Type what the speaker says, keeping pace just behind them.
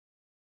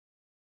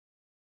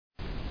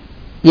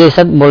Ya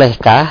Ustaz,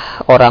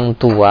 bolehkah orang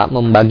tua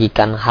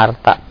membagikan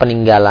harta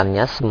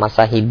peninggalannya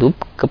semasa hidup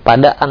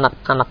kepada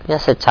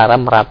anak-anaknya secara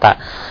merata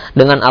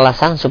dengan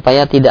alasan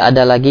supaya tidak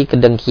ada lagi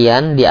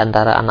kedengkian di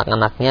antara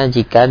anak-anaknya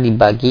jika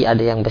dibagi ada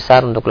yang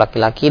besar untuk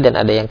laki-laki dan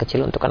ada yang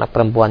kecil untuk anak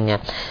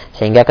perempuannya,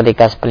 sehingga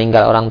ketika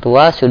peninggal orang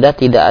tua sudah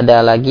tidak ada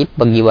lagi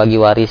bagi-bagi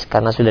waris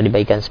karena sudah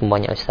dibagikan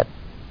semuanya Ustaz?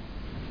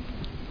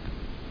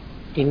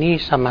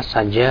 Ini sama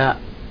saja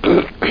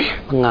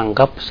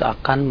menganggap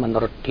seakan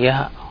menurut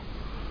dia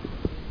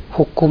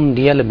hukum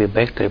dia lebih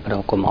baik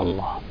daripada hukum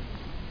Allah.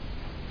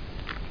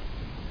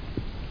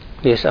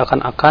 Dia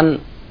seakan-akan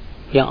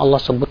yang Allah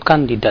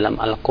sebutkan di dalam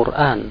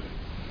Al-Quran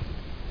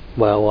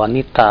bahwa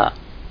wanita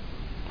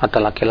atau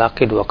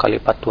laki-laki 2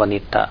 kali lipat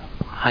wanita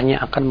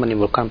hanya akan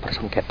menimbulkan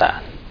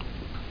persengketaan.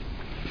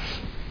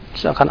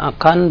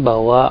 Seakan-akan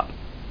bahwa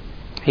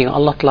yang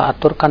Allah telah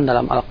aturkan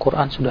dalam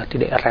Al-Quran sudah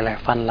tidak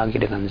relevan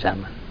lagi dengan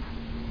zaman.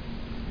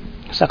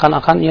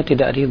 Seakan-akan ia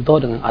tidak ridho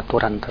dengan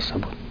aturan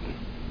tersebut.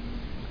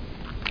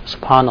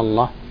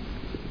 Subhanallah.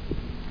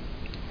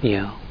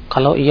 Ya,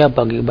 kalau ia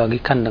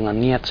bagi-bagikan dengan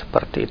niat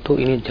seperti itu,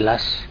 ini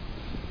jelas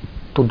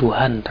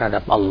tuduhan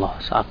terhadap Allah.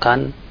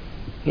 Seakan,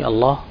 ya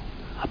Allah,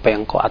 apa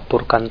yang kau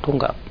aturkan itu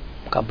enggak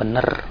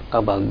benar,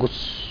 enggak bagus.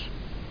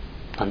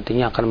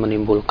 Nantinya akan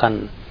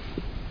menimbulkan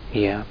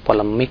ya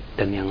polemik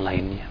dan yang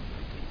lainnya.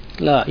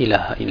 La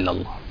ilaha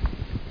illallah.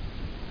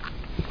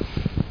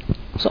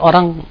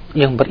 Seorang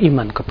yang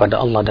beriman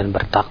kepada Allah dan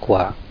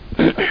bertakwa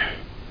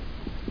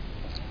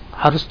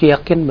harus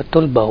diyakin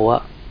betul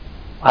bahwa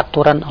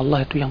aturan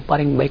Allah itu yang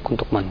paling baik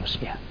untuk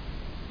manusia.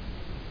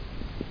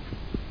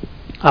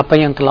 Apa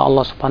yang telah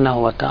Allah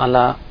Subhanahu wa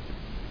taala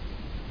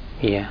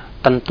ya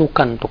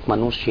tentukan untuk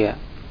manusia,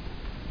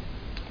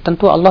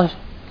 tentu Allah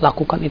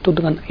lakukan itu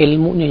dengan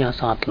ilmunya yang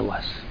sangat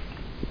luas.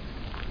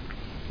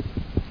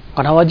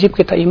 Karena wajib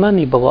kita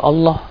imani bahwa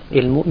Allah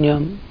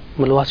ilmunya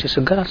meluasi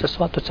segala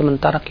sesuatu,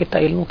 sementara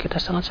ilmu kita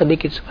sangat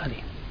sedikit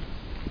sekali.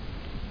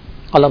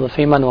 Allah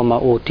berfirman, "Wa ma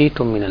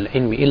utitum minal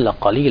ilmi illa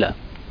qalila."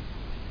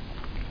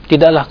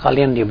 Tidaklah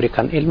kalian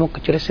diberikan ilmu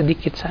kecuali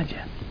sedikit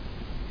saja.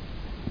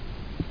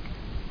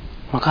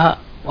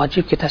 Maka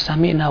wajib kita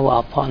sami'na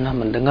wa ata'na,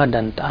 mendengar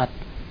dan taat.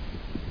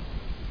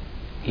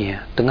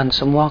 Ya, dengan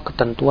semua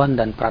ketentuan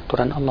dan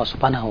peraturan Allah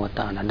Subhanahu wa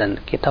taala,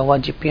 dan kita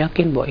wajib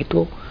yakin bahwa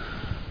itu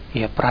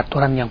ya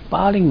peraturan yang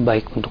paling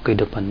baik untuk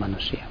kehidupan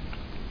manusia.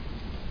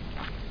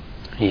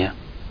 Ya.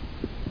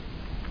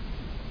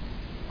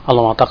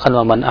 Allah mengatakan,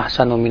 "Wa man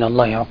ahsanu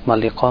minallahi hukman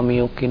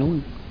liqaumin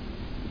yuqinun."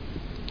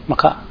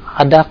 Maka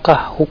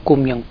adakah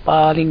hukum yang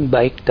paling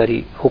baik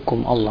dari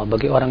hukum Allah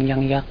bagi orang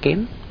yang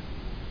yakin?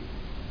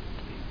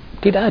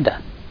 Tidak ada.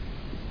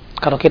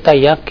 Kalau kita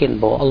yakin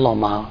bahwa Allah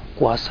Maha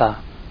Kuasa,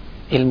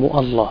 ilmu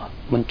Allah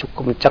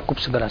mencakup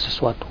segala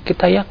sesuatu,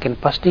 kita yakin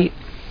pasti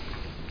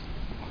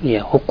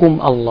ya hukum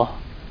Allah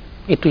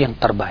itu yang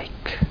terbaik.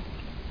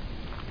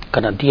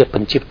 Karena Dia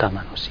pencipta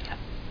manusia.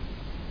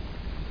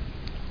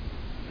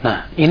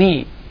 Nah,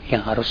 ini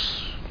yang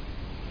harus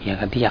ya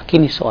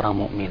diyakini seorang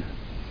mukmin.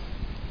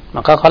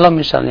 Maka kalau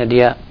misalnya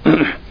dia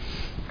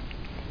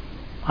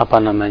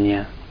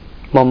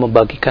mau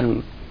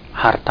membagikan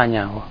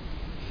hartanya,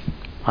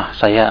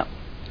 saya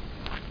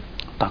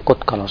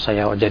takut kalau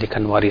saya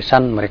jadikan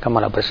warisan mereka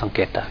malah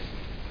bersengketa.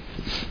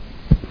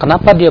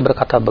 Kenapa dia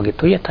berkata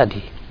begitu? Ya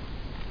tadi,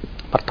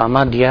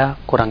 pertama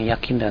dia kurang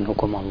yakin dengan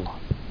hukum Allah.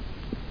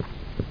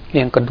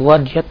 Yang kedua,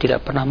 dia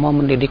tidak pernah mau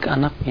mendidik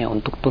anaknya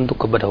untuk tunduk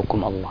kepada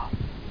hukum Allah.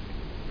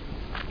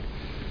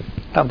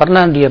 Tak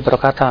pernah dia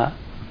berkata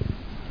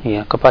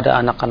ya kepada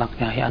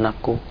anak-anaknya, "Ya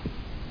anakku,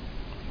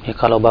 ya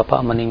kalau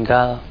bapak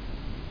meninggal,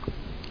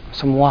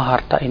 semua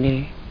harta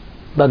ini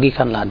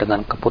bagikanlah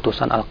dengan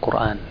keputusan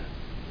Al-Quran,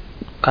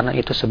 karena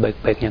itu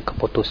sebaik-baiknya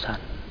keputusan."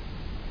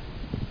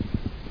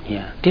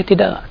 Ya, dia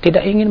tidak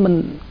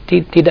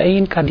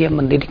inginkah dia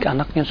mendidik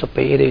anaknya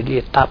supaya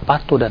dia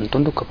patuh dan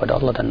tunduk kepada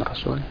Allah dan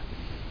Rasulnya?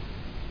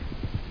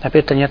 Tapi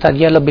ternyata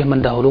dia lebih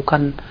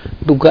mendahulukan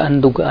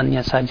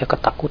dugaan-dugaannya saja,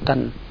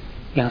 ketakutan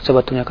yang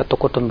sebetulnya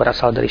ketakutan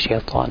berasal dari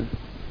syaitan.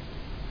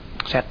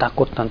 Saya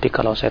takut nanti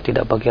kalau saya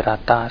tidak bagi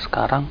rata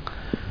sekarang,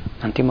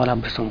 nanti malah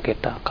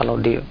bersengketa.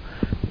 Kalau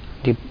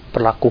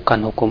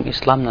diperlakukan hukum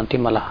Islam, nanti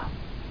malah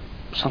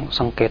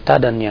sengketa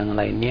dan yang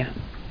lainnya.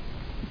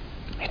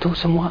 Itu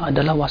semua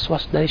adalah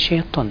was-was dari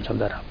syaitan,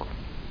 saudaraku.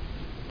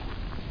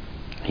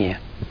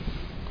 Iya.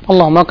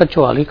 Allahumma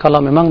kecuali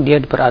kalau memang dia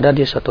berada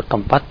di suatu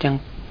tempat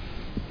yang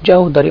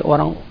jauh dari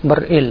orang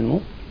berilmu,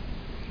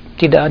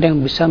 tidak ada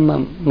yang bisa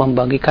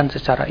membagikan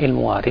secara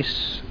ilmu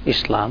waris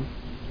Islam.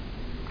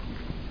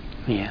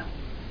 Ya,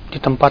 di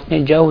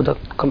tempatnya jauh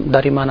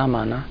dari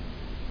mana-mana,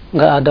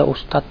 nggak ada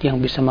ustadz yang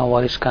bisa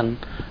mewariskan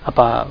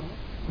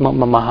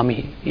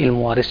memahami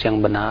ilmu waris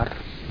yang benar.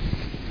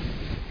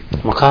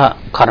 Maka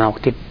karena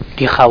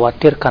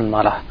dikhawatirkan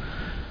malah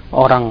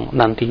orang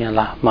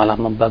nantinya malah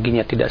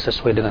membaginya tidak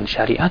sesuai dengan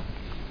syariat,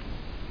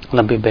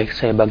 lebih baik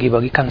saya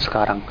bagi-bagikan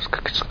sekarang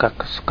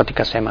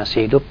ketika saya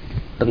masih hidup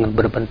dengan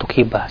berbentuk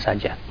hibah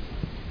saja.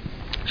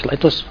 Setelah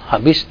itu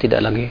habis, tidak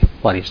lagi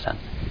warisan.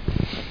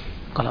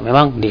 Kalau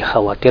memang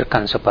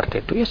dikhawatirkan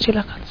seperti itu, ya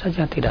silakan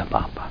saja, tidak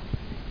apa-apa.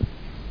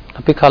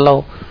 Tapi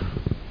kalau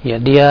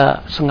ya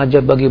dia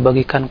sengaja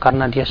bagi-bagikan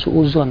karena dia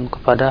suuzon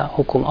kepada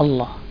hukum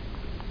Allah,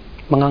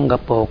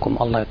 menganggap bahwa hukum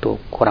Allah itu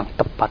kurang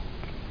tepat,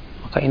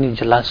 maka ini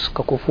jelas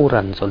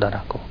kekufuran,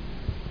 saudaraku.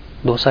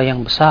 Dosa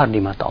yang besar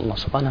di mata Allah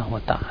Subhanahu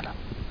wa taala.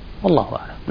 Wallahu a'lam.